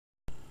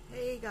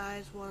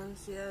guys,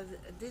 once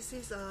this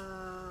is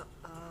a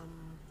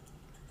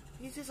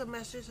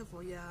message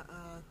for you.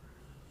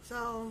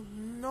 So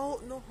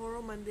no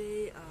horror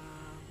Monday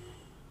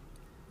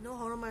no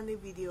horror Monday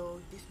video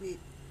this week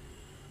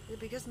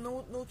because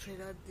no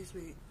trailer this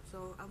week.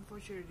 So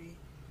unfortunately,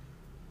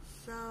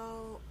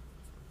 so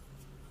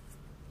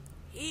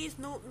it is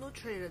no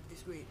trailer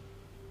this week.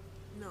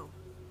 No.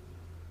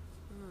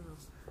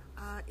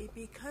 It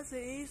because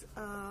it is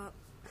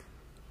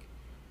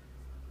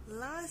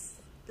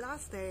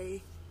last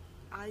day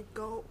I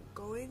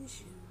going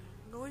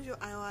to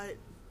Iowa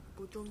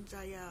补中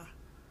斋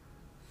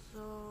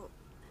so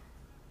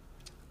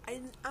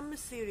I'm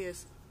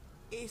serious.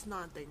 It's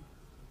nothing.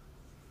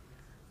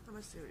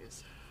 I'm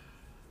serious.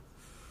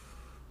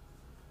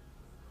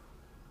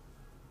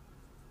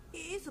 It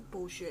is a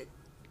bullshit.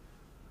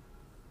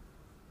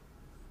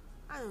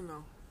 I don't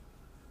know.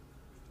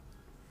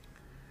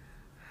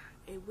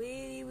 It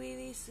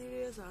really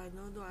serious. I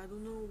don't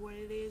know what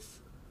it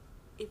is.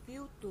 If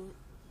you do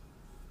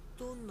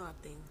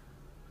nothing,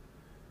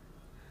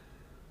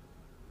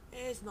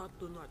 it's not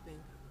do nothing.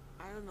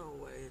 I don't know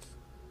what it is.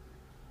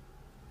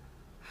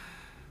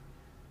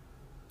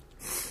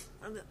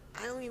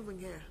 I don't even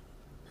care.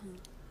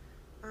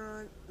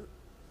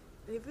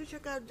 If you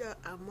check out the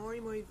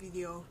Mori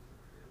video,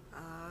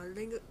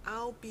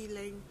 I'll be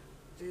link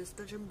the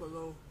description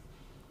below.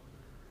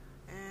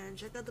 And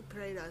check out the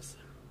playlist.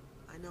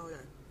 I know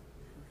that.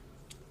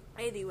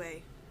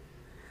 Anyway,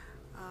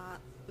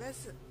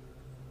 that's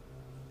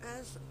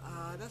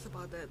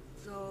about it.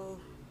 So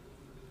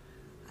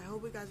I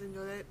hope you guys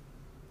enjoyed it,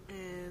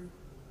 and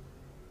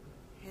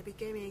happy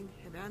gaming,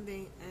 happy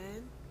hunting,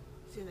 and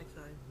see you next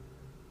time.